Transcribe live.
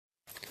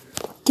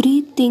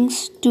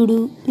things to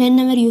do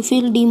whenever you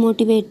feel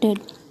demotivated.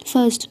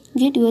 First,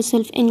 get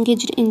yourself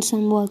engaged in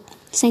some work.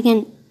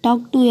 Second,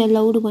 talk to a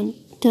loved one.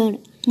 Third,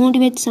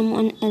 motivate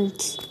someone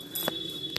else.